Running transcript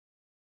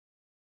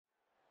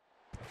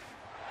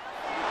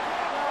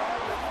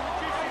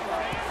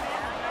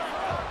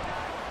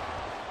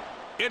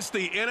It's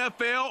the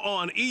NFL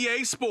on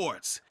EA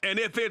Sports. And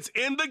if it's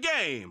in the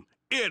game,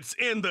 it's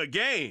in the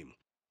game.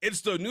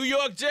 It's the New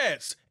York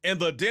Jets and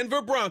the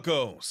Denver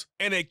Broncos.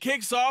 And it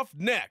kicks off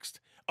next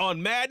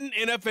on Madden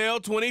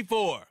NFL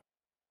 24.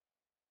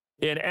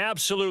 An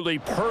absolutely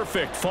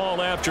perfect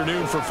fall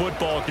afternoon for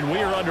football, and we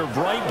are under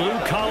bright blue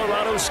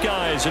Colorado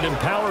skies at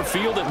Empower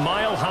Field at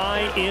Mile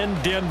High in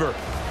Denver.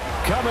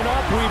 Coming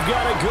up, we've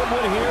got a good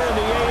one here in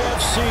the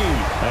AFC,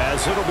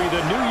 as it'll be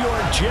the New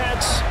York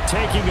Jets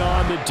taking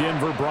on the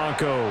Denver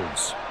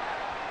Broncos.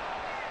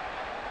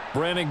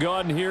 Brandon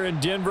Gaudin here in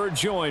Denver,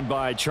 joined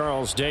by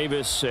Charles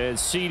Davis. As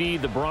CD,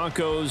 the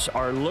Broncos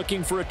are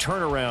looking for a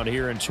turnaround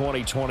here in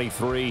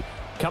 2023.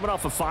 Coming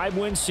off a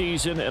 5-win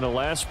season and a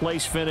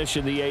last-place finish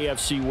in the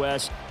AFC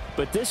West.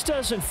 But this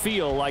doesn't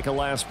feel like a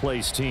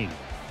last-place team.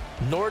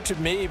 Nor to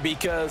me,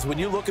 because when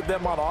you look at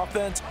them on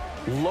offense,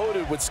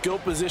 loaded with skill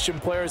position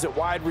players at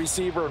wide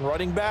receiver and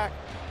running back,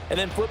 and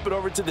then flip it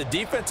over to the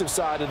defensive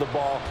side of the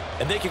ball,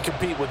 and they can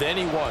compete with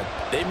anyone.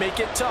 They make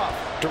it tough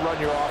to run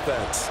your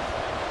offense.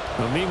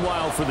 Well,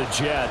 meanwhile, for the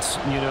Jets,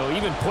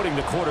 even putting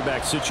the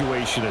quarterback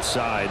situation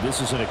aside, this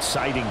is an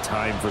exciting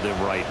time for them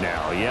right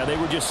now. Yeah, they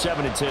were just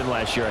 7-10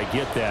 last year, I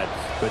get that,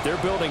 but they're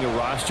building a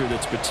roster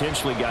that's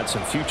potentially got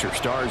some future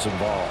stars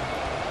involved.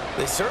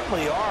 They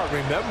certainly are.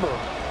 Remember,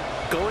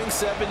 going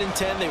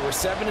 7-10, they were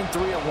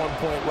 7-3 at one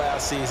point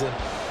last season,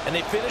 and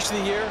they finished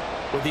the year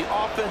with the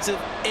offensive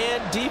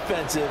and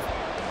defensive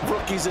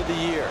rookies of the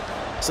year.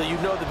 So you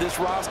know that this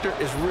roster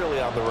is really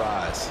on the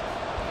rise.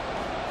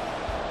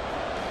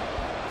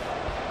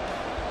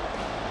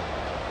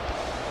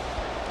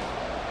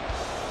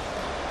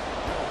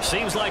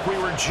 Seems like we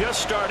were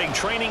just starting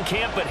training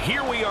camp, but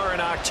here we are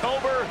in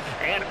October,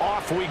 and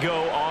off we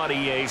go on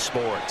EA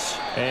Sports.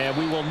 And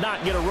we will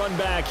not get a run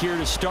back here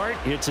to start.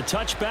 It's a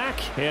touchback,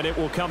 and it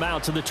will come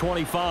out to the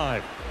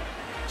 25.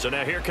 So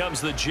now here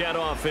comes the Jet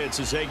offense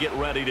as they get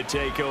ready to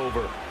take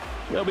over.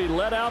 They'll be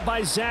led out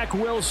by Zach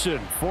Wilson,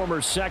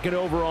 former second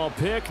overall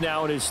pick,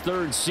 now in his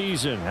third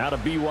season out of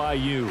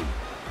BYU.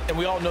 And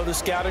we all know the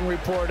scouting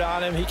report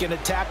on him. He can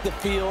attack the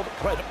field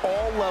at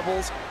all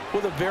levels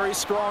with a very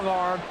strong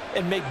arm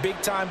and make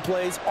big-time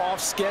plays off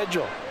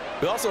schedule.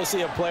 We also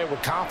see a player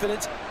with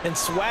confidence and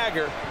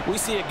swagger. We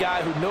see a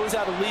guy who knows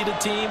how to lead a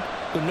team,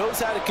 who knows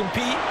how to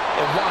compete,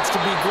 and wants to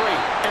be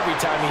great every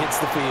time he hits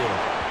the field.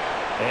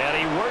 And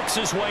he works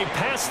his way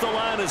past the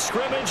line of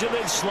scrimmage and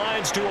then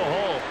slides to a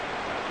halt.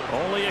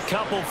 Only a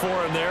couple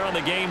for him there on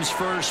the game's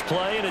first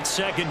play, and it's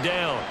second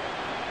down.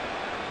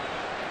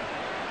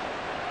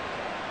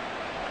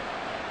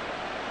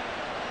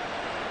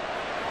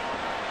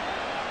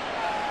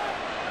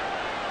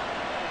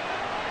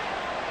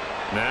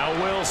 Now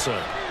Wilson.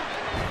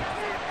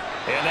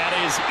 And that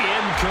is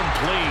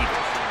incomplete.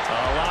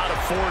 A lot of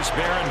force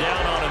bearing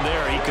down on him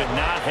there. He could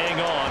not hang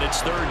on.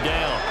 It's third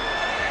down.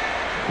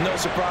 No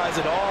surprise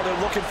at all. They're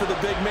looking for the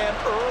big man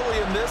early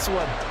in this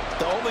one.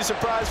 The only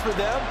surprise for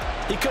them,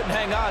 he couldn't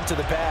hang on to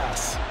the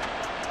pass.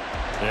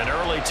 An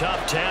early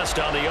tough test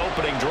on the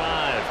opening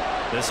drive.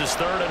 This is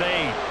 3rd and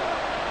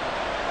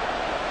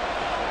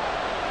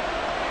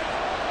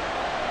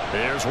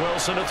 8. Here's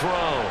Wilson to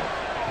throw.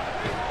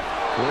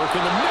 Work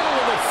in the middle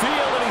of the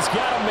field, and he's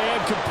got a man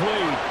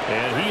complete.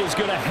 And he is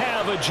going to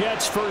have a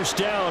Jets first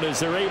down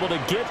as they're able to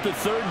get the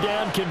third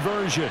down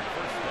conversion.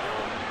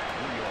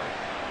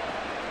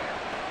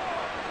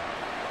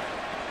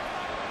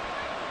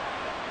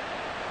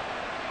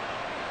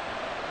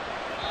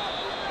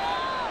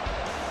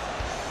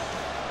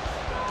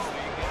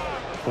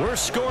 We're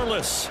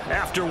scoreless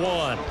after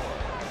one.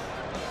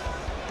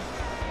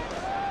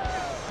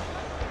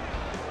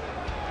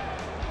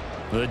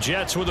 The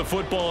Jets with the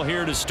football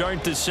here to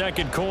start the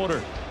second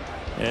quarter,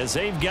 as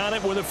they've got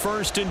it with a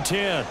 1st and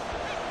 10.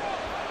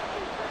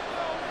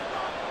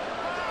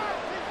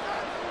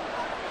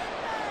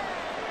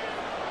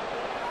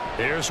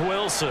 Here's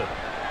Wilson.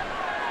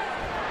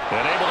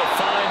 And able to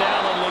find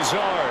Allen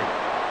Lazard.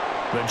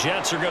 The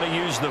Jets are going to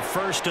use the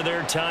first of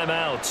their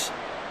timeouts,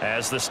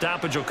 as the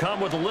stoppage will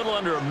come with a little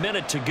under a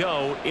minute to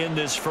go in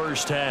this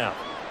first half.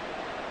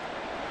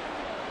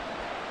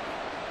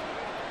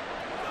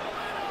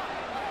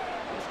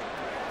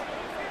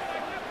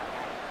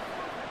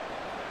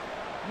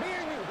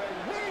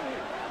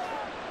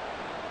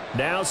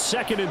 Now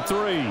 2nd and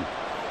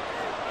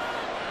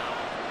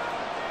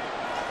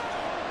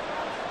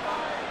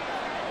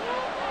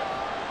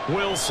 3.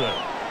 Wilson.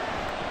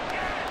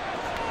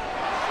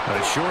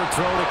 A short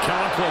throw to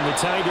Conklin, the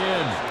tight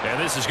end. And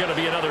this is going to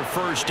be another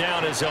first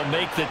down as they'll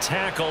make the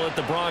tackle at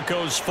the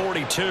Broncos'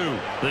 42.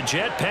 The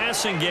Jet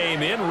passing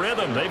game in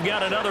rhythm. They've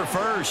got another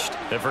first.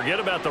 And forget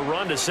about the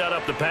run to set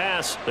up the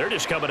pass. They're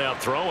just coming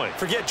out throwing.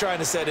 Forget trying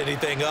to set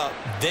anything up.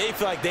 They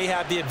feel like they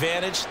have the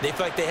advantage. They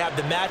feel like they have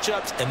the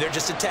matchups, and they're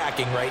just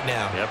attacking right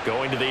now. Yep,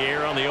 going to the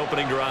air on the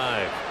opening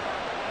drive.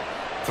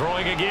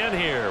 Throwing again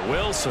here,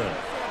 Wilson.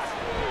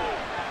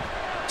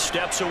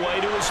 Steps away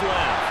to his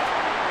left.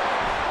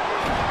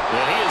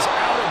 And he is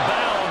out of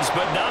bounds,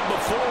 but not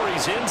before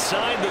he's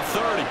inside the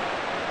 30.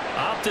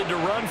 Opted to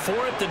run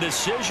for it. The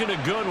decision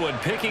a good one.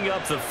 Picking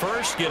up the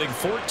first, getting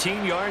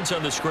 14 yards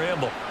on the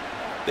scramble.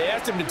 They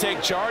asked him to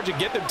take charge and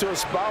get them to a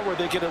spot where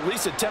they could at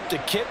least attempt to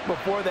kick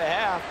before the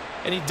half,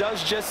 and he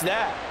does just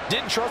that.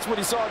 Didn't trust what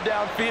he saw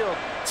downfield,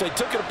 so he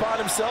took it upon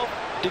himself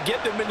to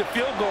get them into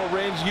field goal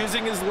range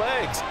using his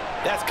legs.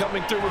 That's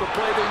coming through with a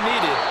play they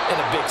needed in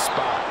a big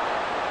spot.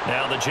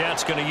 Now the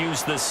Jets going to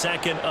use the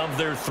second of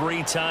their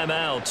 3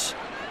 timeouts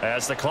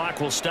as the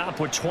clock will stop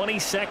with 20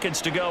 seconds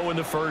to go in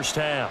the first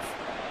half.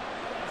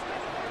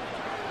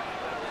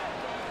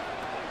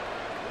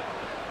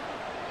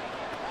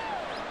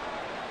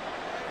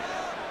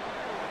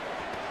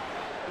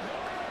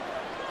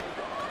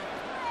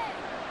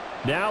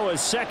 Now a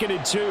 2nd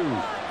and 2.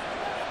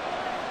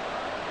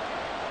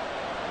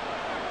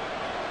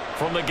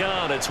 From the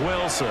gun, it's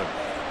Wilson.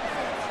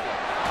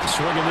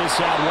 Swinging this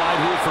out wide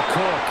here for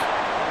Cook.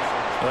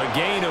 A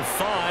gain of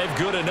 5,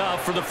 good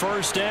enough for the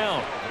first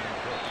down.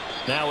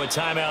 Now a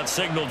timeout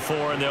signaled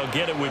for, and they'll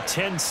get it with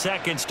 10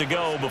 seconds to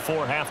go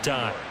before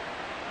halftime.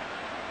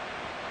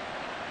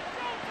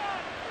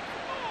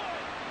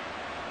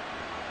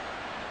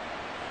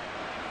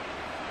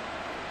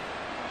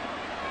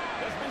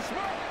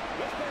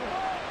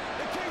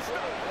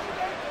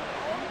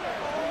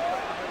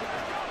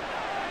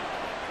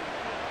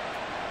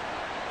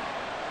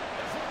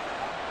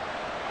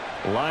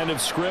 Line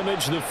of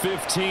scrimmage, the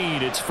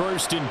 15. It's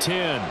 1st and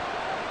 10.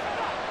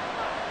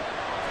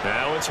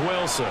 Now it's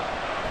Wilson.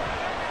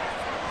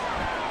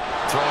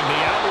 Throwing the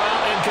out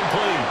route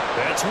incomplete.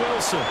 That's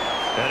Wilson.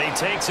 And he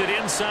takes it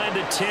inside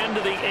the 10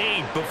 to the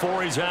 8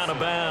 before he's out of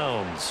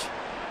bounds.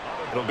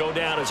 It'll go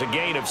down as a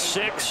gain of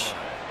 6,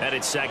 and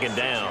it's 2nd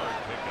down.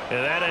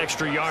 And that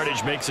extra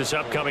yardage makes this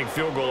upcoming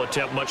field goal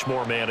attempt much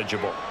more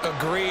manageable.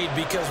 Agreed,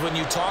 because when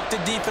you talk to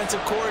defensive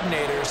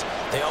coordinators,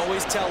 they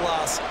always tell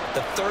us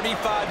the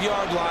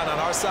 35-yard line on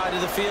our side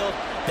of the field,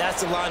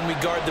 that's the line we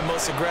guard the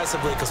most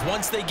aggressively, because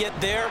once they get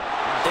there,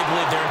 they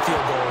believe they're in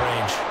field goal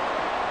range.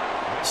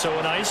 So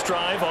a nice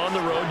drive on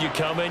the road. You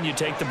come in, you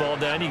take the ball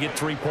down, you get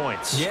 3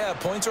 points. Yeah,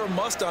 points are a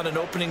must on an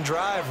opening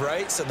drive,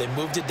 right? So they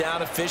moved it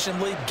down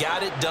efficiently,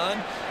 got it done.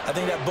 I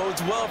think that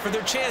bodes well for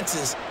their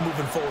chances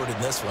moving forward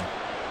in this one.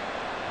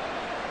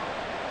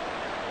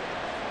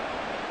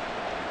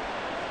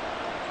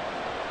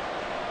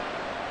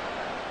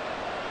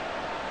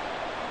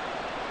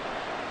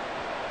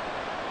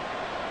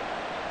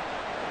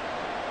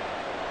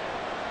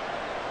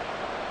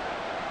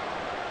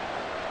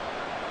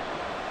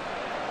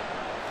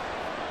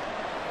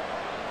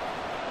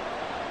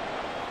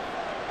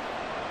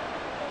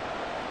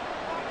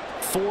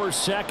 Four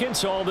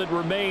seconds, all that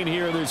remain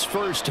here this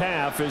first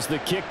half as the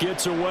kick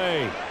gets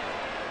away.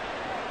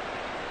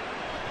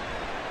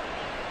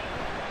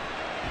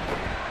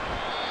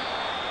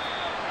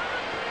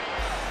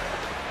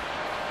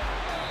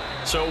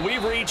 So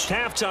we've reached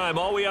halftime.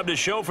 All we have to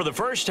show for the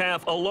first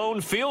half, a lone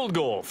field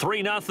goal.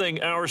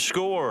 3-0 our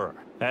score.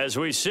 As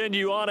we send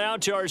you on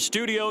out to our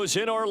studios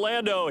in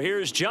Orlando,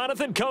 here's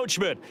Jonathan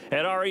Coachman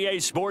at REA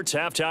Sports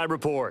Halftime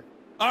Report.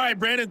 All right,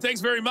 Brandon,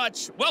 thanks very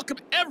much. Welcome,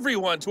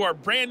 everyone, to our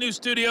brand-new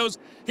studios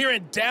here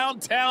in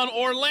downtown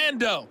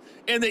Orlando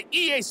and the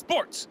EA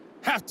Sports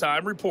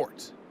Halftime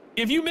Report.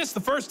 If you missed the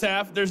first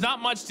half, there's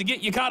not much to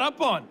get you caught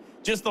up on.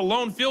 Just the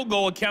lone field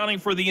goal accounting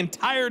for the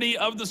entirety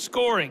of the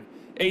scoring.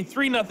 A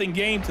 3-0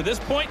 game to this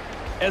point,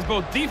 as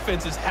both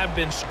defenses have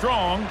been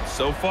strong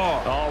so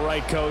far. All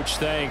right, Coach,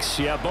 thanks.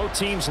 Yeah, both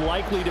teams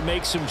likely to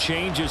make some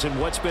changes in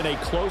what's been a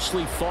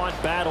closely fought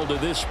battle to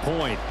this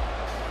point.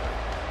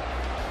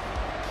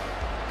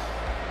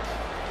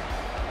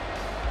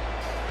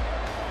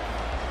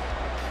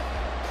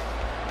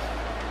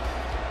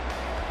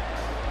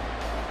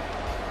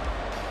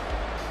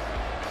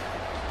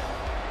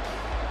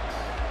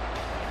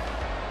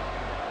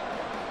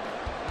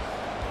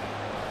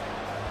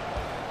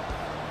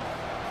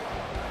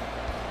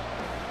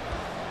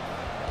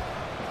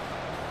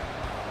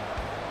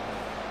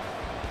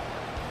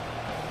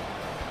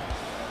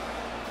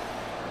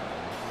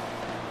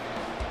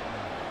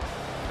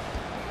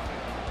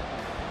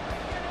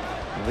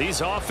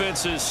 These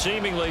offenses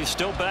seemingly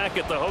still back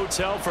at the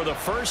hotel for the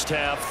first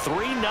half.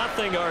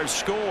 3-0 our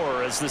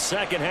score as the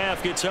second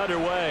half gets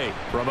underway.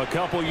 From a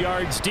couple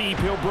yards deep,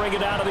 he'll bring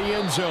it out of the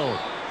end zone.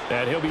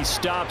 And he'll be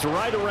stopped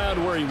right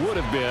around where he would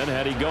have been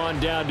had he gone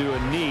down to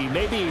a knee,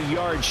 maybe a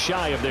yard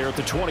shy of there at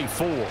the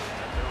 24.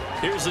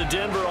 Here's the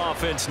Denver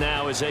offense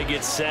now as they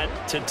get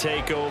set to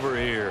take over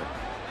here.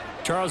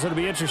 Charles, it'll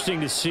be interesting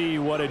to see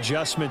what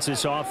adjustments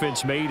this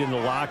offense made in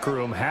the locker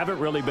room. Haven't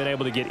really been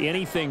able to get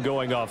anything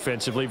going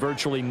offensively,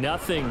 virtually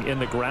nothing in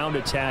the ground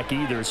attack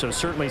either. So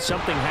certainly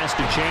something has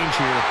to change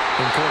here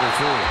in quarter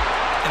three.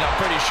 And I'm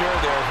pretty sure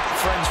their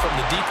friends from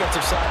the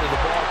defensive side of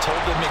the ball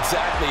told them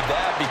exactly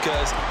that,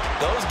 because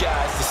those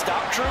guys, the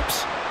stop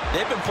troops,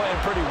 they've been playing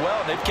pretty well.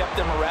 They've kept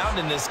them around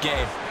in this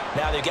game.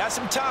 Now they've got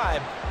some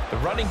time. The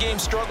running game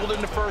struggled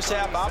in the first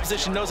half.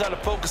 Opposition knows how to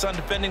focus on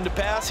defending the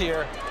pass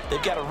here.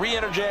 They've got to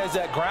re-energize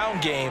that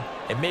ground game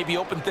and maybe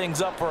open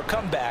things up for a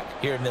comeback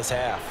here in this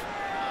half.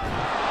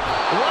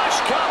 Rush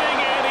coming,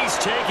 and he's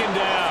taken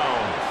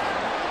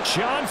down.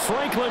 John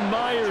Franklin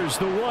Myers,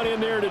 the one in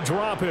there to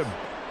drop him.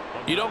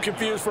 You don't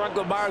confuse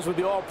Franklin Myers with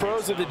the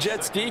All-Pros of the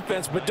Jets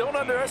defense, but don't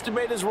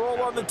underestimate his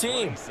role on the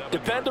team.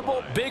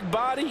 Dependable, big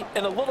body,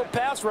 and a little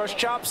pass rush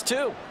chops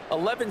too.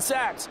 11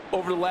 sacks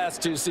over the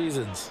last 2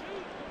 seasons.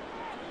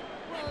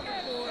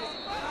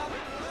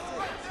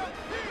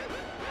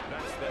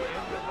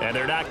 And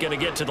they're not going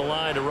to get to the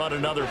line to run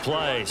another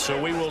play,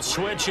 so we will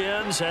switch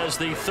ends as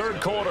the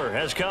third quarter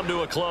has come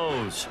to a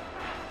close.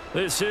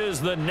 This is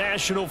the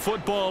National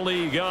Football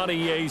League on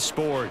EA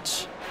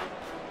Sports.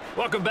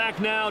 Welcome back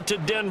now to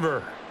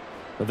Denver.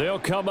 They'll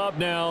come up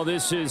now.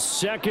 This is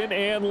 2nd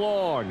and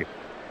long.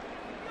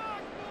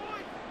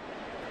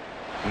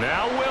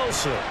 Now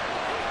Wilson.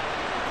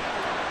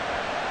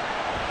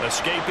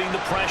 Escaping the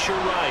pressure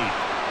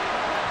right.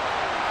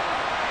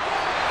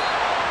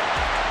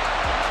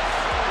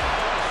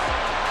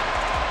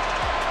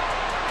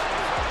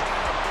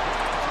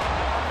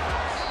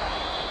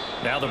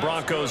 Now the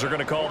Broncos are going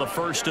to call the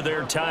first of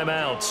their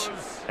timeouts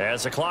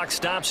as the clock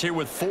stops here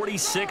with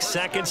 46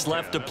 seconds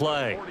left to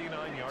play.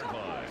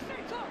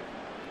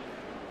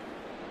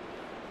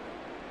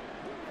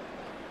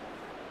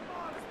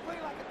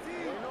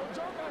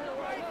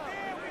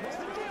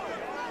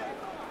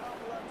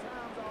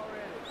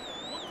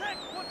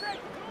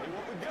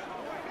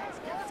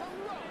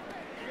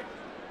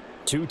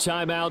 Two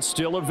timeouts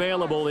still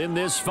available in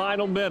this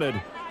final minute.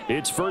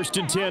 It's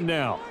 1st and 10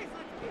 now.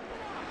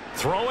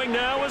 Throwing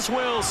now is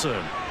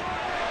Wilson.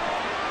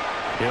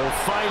 He'll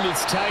find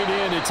its tight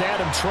end. It's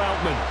Adam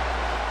Troutman.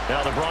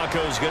 Now the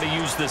Broncos going to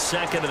use the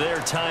second of their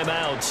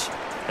timeouts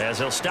as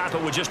they'll stop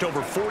it with just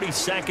over 40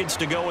 seconds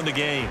to go in the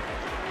game.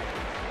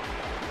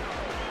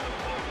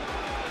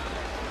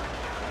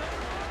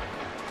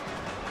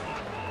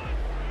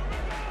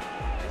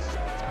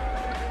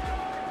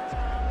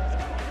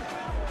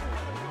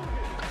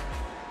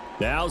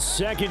 Now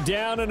 2nd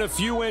down and a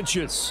few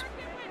inches.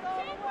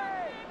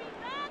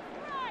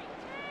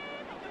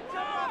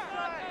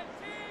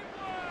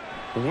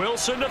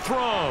 Wilson to throw.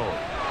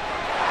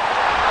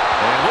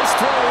 And this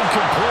throw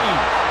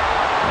incomplete.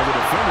 And the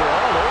defender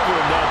all over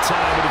him that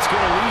time, but it's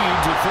going to lead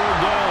to 3rd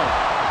down.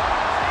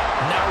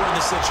 Now we're in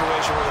the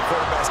situation where the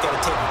quarterback's got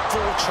to take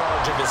full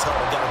charge of his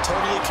huddle. Got to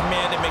totally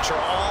command and make sure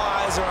all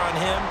eyes are on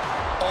him.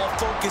 All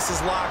focus is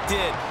locked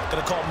in.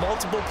 Going to call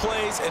multiple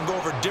plays and go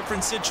over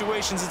different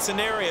situations and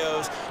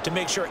scenarios to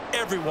make sure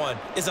everyone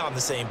is on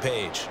the same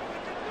page.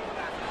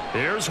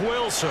 Here's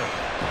Wilson.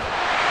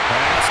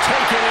 Pass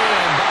taken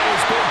in by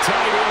his big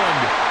tight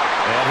end.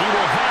 And he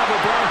will have the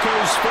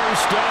Broncos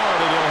first down,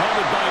 and he'll have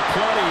it by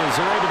plenty as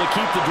they're able to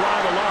keep the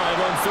drive alive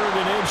on 3rd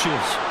and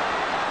inches.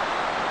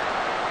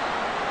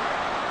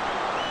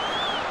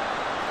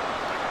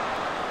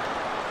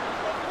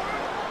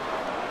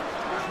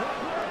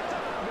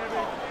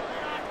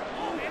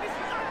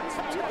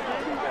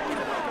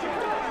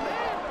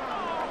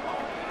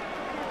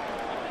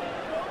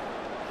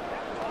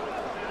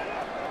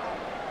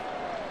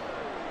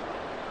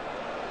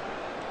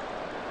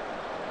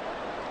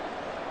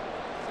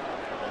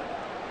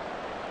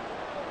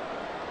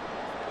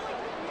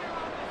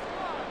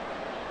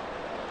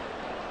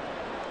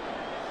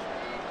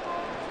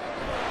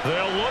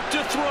 They'll look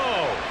to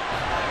throw.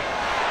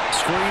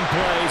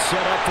 Screenplay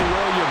set up for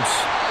Williams.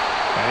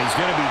 And he's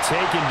going to be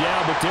taken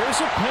down, but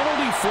there's a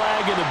penalty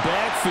flag in the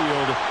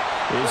backfield.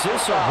 Is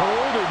this a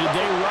hold, or did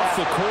they rough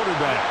the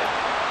quarterback?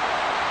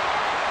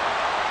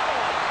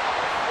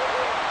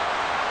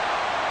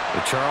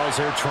 But Charles,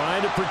 they're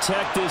trying to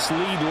protect this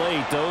lead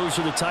late. Those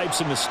are the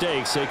types of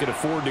mistakes they could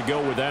afford to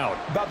go without.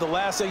 About the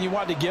last thing you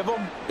want to give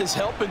them is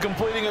help in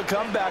completing a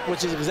comeback,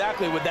 which is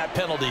exactly what that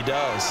penalty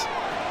does.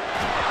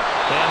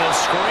 And the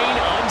screen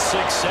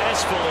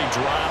unsuccessfully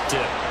dropped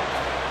it.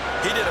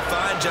 He did a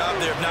fine job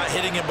there of not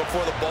hitting him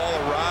before the ball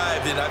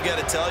arrived, and I've got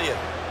to tell you,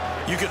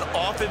 you can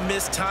often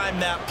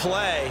mistime that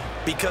play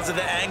because of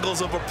the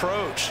angles of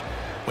approach.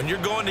 When you're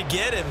going to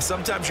get him,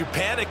 sometimes you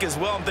panic as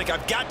well and think,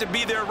 I've got to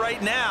be there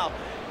right now.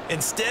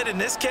 Instead, in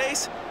this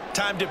case,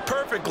 timed it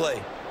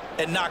perfectly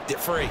and knocked it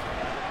free.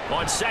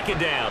 On 2nd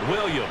down,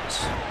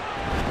 Williams.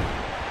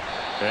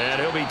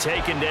 And he'll be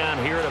taken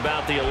down here at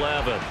about the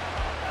 11.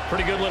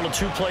 Pretty good little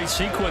two-play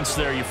sequence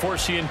there. You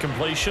force the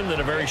incompletion,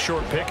 then a very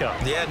short pickup.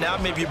 Yeah, now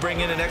maybe you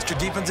bring in an extra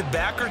defensive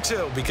back or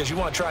two because you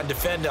want to try and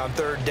defend on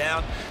 3rd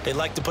down. They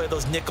like to play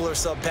those nickel or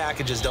sub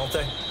packages, don't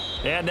they?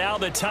 And now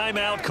the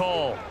timeout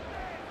call.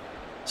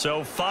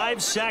 So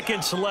 5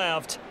 seconds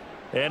left,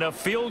 and a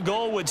field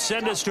goal would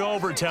send us to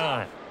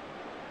overtime.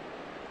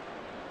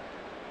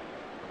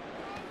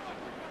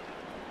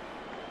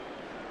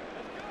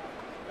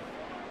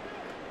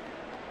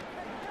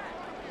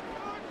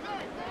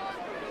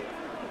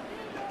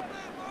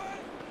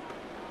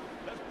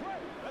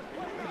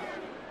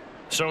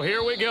 So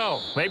here we go.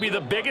 Maybe the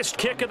biggest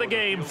kick of the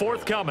game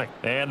forthcoming.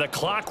 And the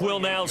clock will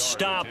now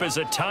stop as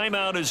a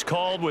timeout is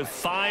called with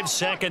 5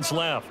 seconds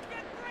left.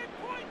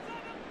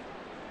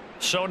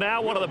 So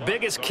now one of the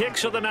biggest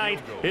kicks of the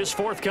night is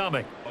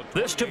forthcoming.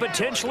 This to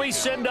potentially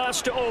send us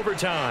to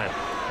overtime.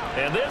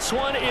 And this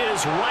one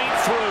is right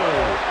through.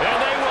 And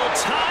they will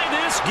tie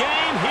this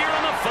game here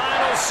in the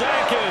final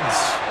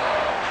seconds.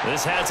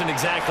 This hasn't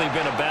exactly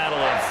been a battle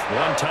of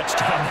one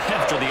touchdown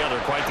after the other,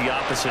 quite the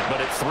opposite.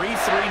 But at 3-3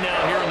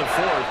 now here in the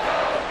fourth,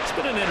 it's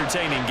been an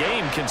entertaining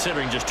game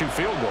considering just 2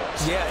 field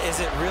goals. Yeah, is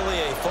it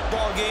really a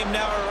football game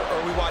now, or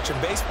are we watching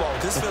baseball?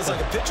 This feels like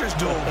a pitcher's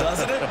duel,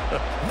 doesn't it?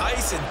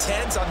 Nice and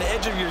tense on the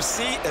edge of your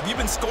seat. Have you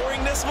been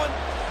scoring this one?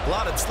 A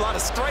lot of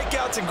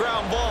strikeouts and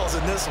ground balls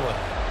in this one.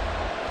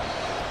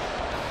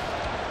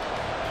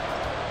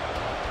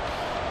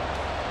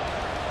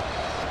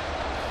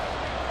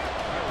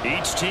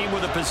 Each team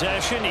with a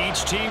possession,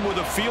 each team with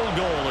a field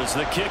goal as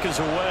the kick is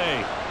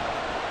away.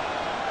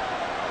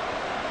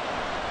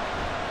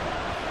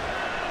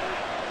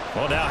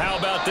 Well, now how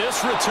about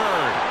this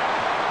return?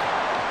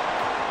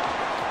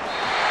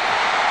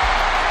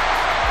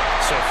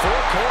 So 4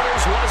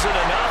 quarters wasn't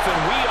enough,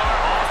 and we are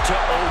off to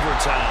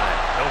overtime.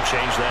 Don't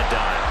change that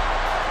dime.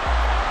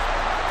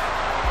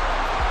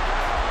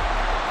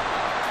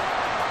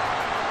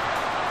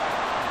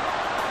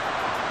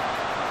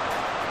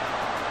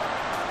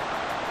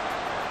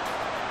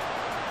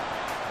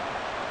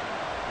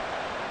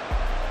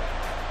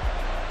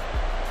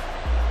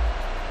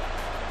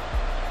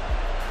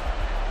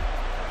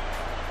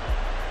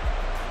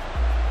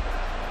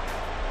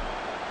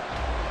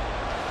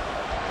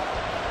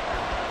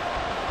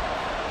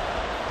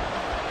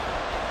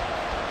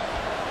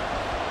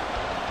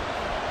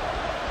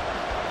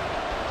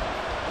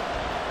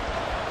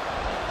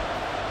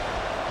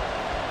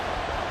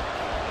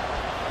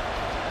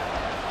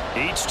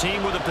 Each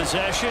team with a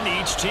possession,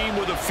 each team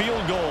with a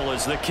field goal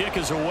as the kick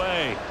is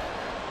away.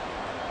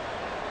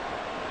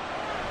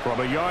 From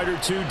a yard or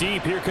 2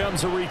 deep, here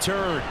comes a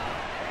return.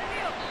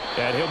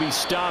 And he'll be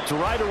stopped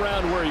right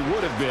around where he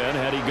would have been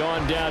had he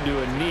gone down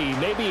to a knee,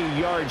 maybe a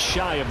yard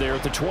shy of there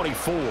at the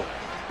 24.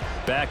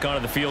 Back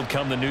onto the field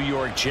come the New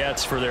York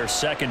Jets for their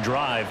second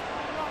drive.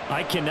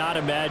 I cannot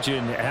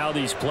imagine how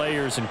these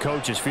players and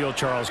coaches feel,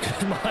 Charles,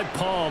 because my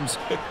palms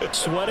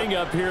sweating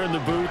up here in the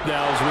booth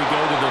now as we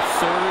go to the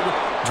 3rd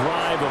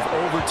drive of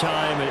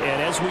overtime.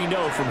 And as we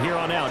know, from here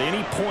on out,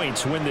 any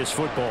points win this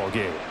football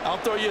game. I'll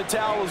throw you a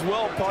towel as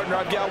well, partner.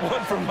 I've got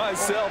one for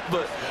myself,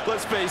 but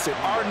let's face it,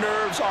 our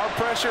nerves, our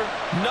pressure,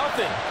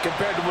 nothing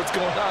compared to what's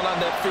going on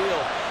that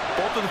field.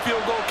 Both of the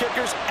field goal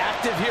kickers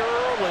active here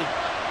early.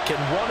 Can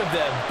one of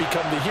them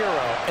become the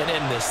hero and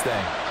end this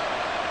thing?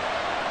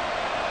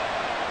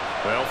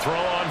 Well, throw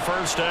on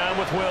first down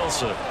with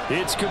Wilson.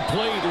 It's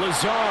complete.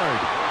 Lazard.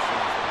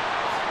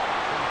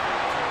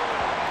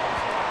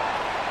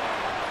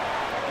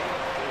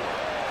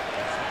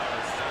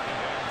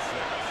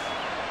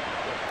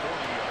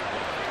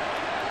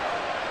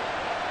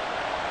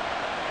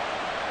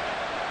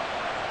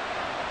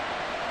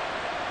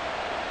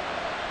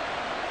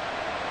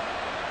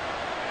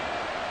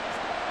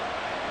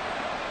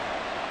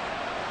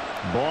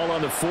 Ball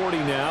on the 40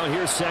 now.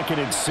 Here's 2nd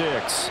and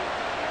 6.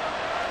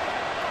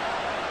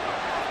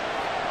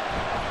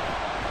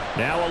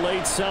 Now a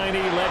late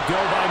signee let go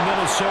by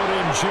Minnesota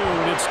in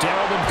June. It's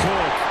Dalvin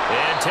Cook.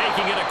 And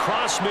taking it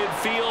across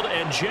midfield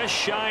and just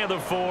shy of the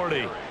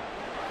 40.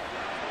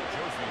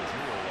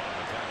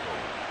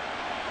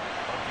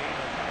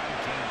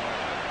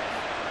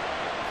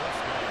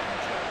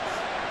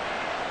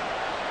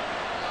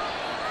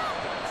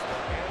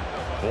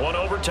 One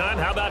overtime.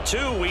 How about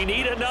 2? We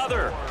need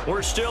another.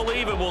 We're still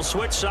even. We'll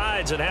switch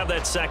sides and have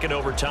that second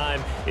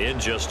overtime in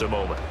just a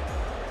moment.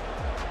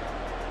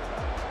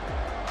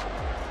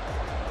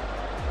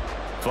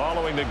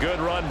 Following the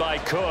good run by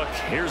Cook,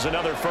 here's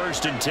another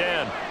 1st and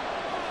 10.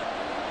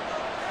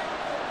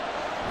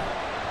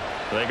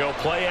 They go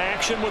play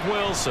action with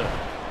Wilson.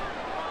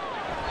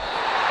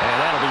 And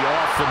that'll be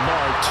off the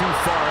mark, too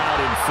far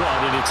out in front,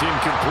 and it's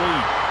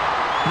incomplete.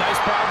 Nice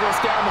progress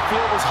down the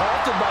field was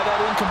halted by that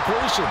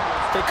incompletion.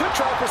 They could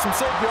try for some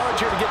safe yards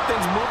here to get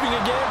things moving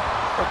again,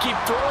 or keep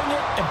throwing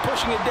it and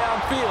pushing it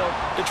downfield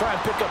to try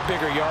and pick up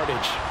bigger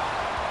yardage.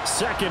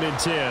 2nd and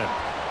 10.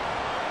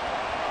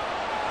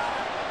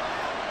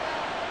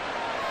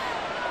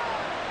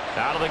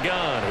 Out of the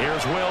gun,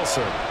 here's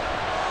Wilson.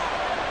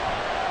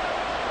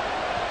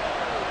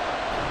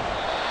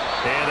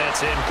 And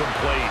that's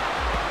incomplete.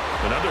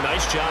 Another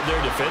nice job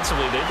there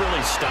defensively. They've really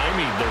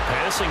stymied their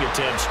passing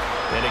attempts,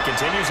 and it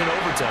continues in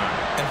overtime.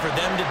 And for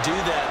them to do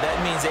that, that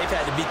means they've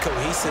had to be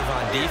cohesive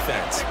on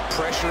defense.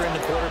 Pressure in the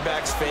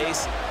quarterback's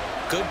face,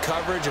 good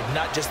coverage of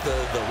not just the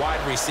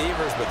wide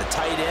receivers, but the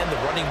tight end, the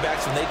running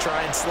backs when they try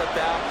and slip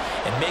out,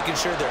 and making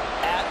sure they're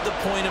at the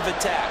point of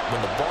attack.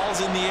 When the ball's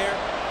in the air,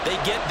 they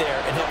get there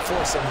and help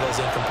force some of those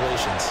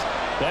incompletions.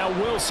 Now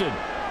Wilson.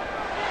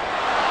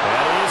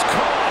 That is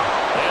caught.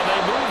 And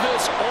they move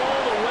this all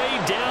the way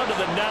down to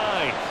the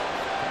 9.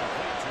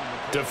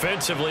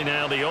 Defensively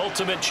now, the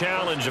ultimate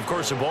challenge. Of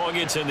course, the ball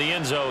gets in the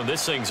end zone.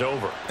 This thing's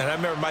over. And I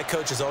remember my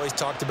coach has always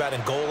talked about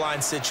in goal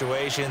line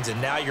situations,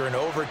 and now you're in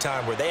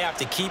overtime where they have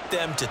to keep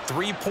them to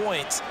 3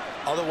 points.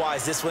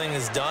 Otherwise, this thing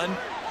is done.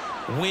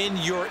 Win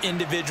your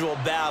individual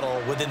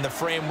battle within the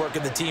framework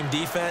of the team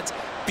defense.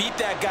 beat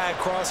that guy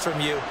across from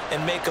you,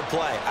 and make a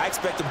play. I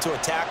expect him to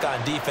attack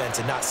on defense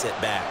and not sit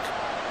back.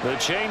 The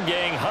chain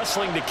gang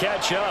hustling to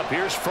catch up.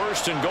 Here's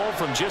 1st and goal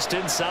from just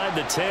inside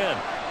the 10.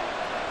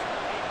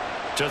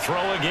 To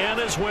throw again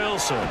is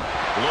Wilson.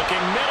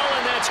 Looking middle,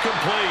 and that's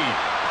complete.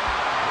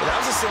 Well, that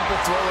was a simple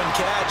throw and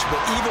catch,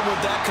 but even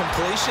with that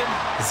completion,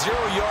 0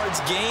 yards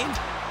gained,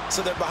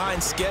 so they're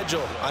behind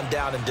schedule on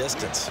down and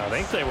distance. I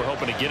think they were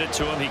hoping to get it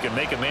to him. He could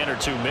make a man or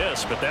two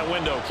miss, but that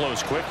window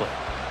closed quickly.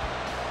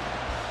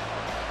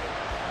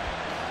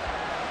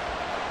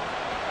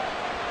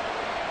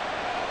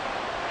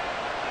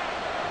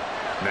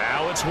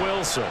 Now it's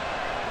Wilson.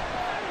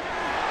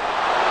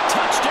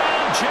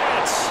 Touchdown,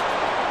 Jets.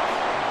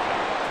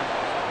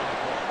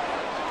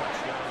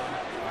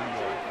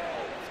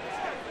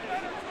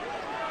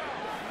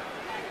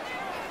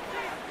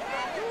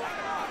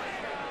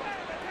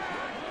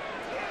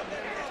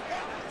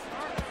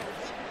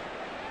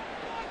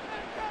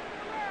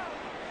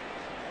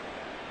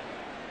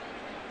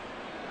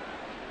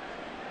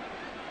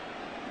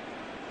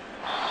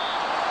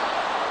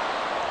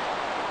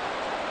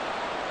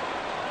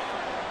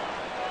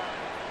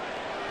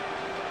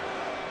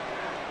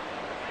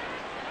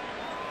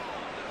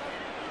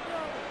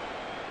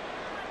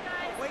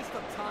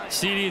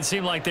 CD, it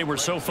seemed like they were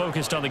so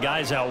focused on the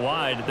guys out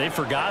wide, they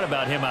forgot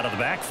about him out of the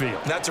backfield.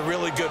 That's a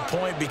really good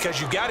point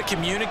because you've got to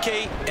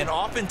communicate, and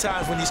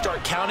oftentimes when you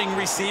start counting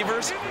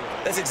receivers,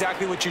 that's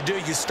exactly what you do.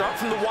 You start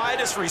from the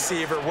widest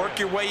receiver, work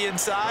your way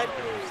inside.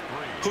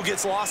 Who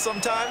gets lost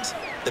sometimes?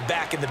 The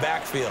back in the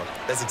backfield.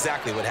 That's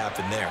exactly what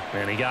happened there.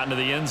 And he got into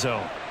the end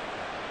zone.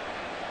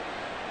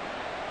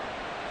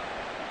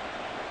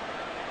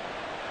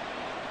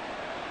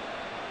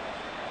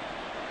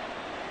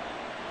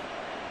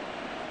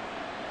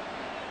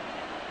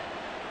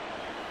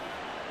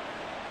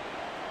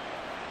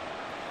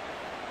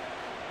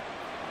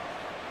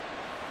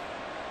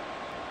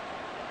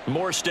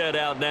 Morstead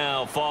out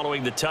now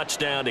following the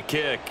touchdown to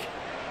kick.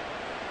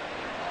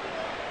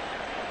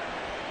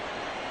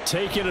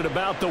 Taking it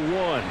about the 1.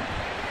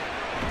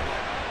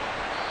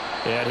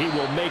 And he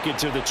will make it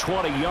to the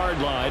 20-yard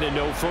line and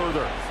no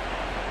further.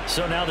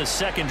 So now the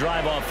second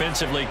drive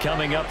offensively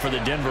coming up for the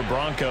Denver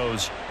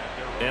Broncos.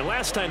 And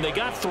last time they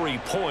got 3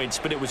 points,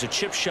 but it was a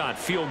chip shot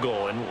field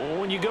goal. And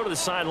when you go to the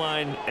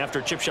sideline after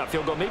a chip shot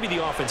field goal, maybe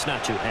the offense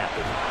not too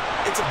happy.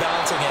 It's a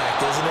balancing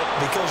act, isn't it?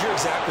 Because you're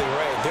exactly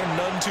right. They're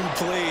none too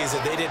pleased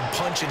that they didn't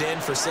punch it in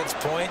for 6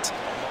 points.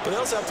 But they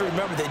also have to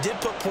remember they did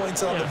put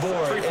points on the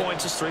board. 3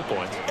 points is 3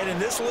 points. And in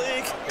this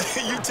league,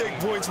 you take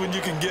points when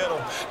you can get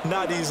them.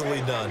 Not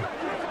easily done.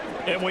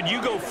 And when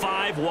you go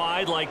 5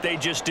 wide like they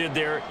just did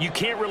there, you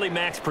can't really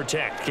max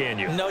protect, can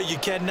you? No, you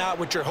cannot.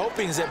 What you're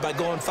hoping is that by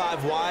going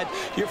 5 wide,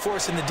 you're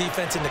forcing the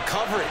defense into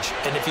coverage.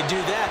 And if you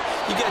do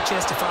that, you get a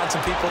chance to find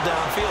some people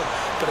downfield.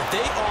 But if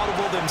they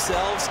audible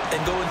themselves and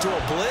go into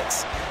a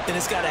blitz, then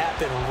it's got to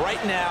happen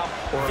right now.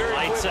 Or very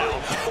lights quickly.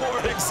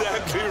 out. Or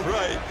exactly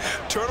right.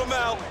 Turn them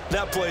out.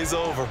 That play's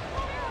over.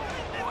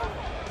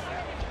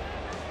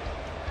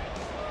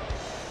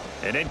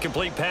 An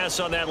incomplete pass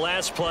on that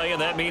last play,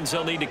 and that means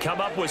they'll need to come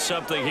up with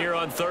something here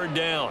on 3rd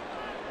down.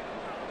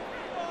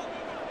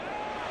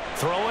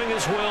 Throwing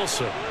is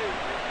Wilson.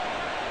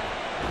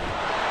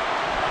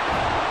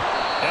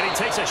 And he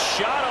takes a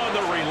shot on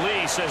the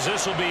release as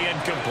this will be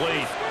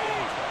incomplete.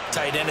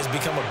 Tight end has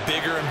become a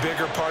bigger and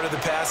bigger part of the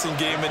passing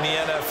game in the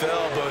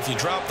NFL, but if you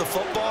drop the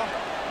football,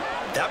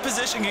 that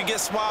position can get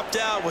swapped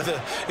out with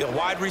a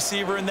wide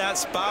receiver in that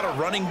spot, a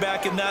running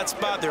back in that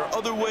spot. There are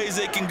other ways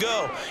they can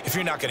go if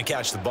you're not going to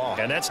catch the ball.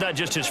 And that's not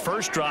just his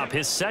first drop,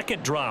 his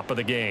second drop of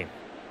the game.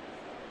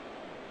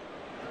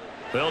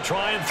 They'll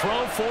try and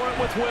throw for it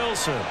with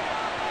Wilson.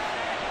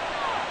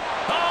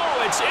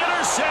 Oh, it's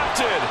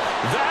intercepted.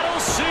 That'll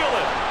seal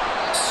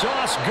it.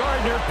 Sauce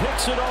Gardner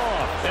picks it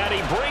off, and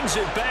he brings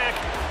it back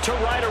to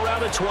right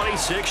around the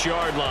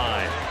 26-yard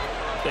line.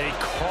 A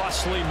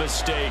costly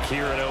mistake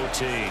here in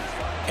OT.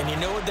 And you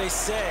know what they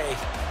say,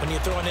 when you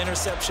throw an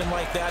interception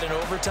like that in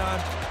overtime,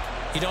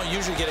 you don't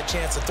usually get a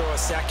chance to throw a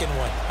second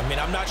one. I mean,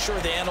 I'm not sure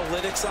the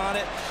analytics on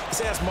it.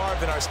 Let's ask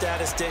Marvin, our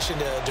statistician,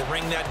 to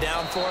ring that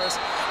down for us.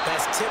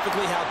 That's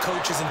typically how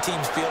coaches and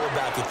teams feel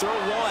about it. If you throw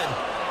one,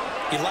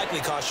 you likely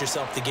cost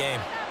yourself the game.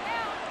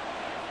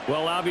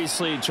 Well,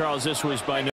 obviously, Charles, this was by no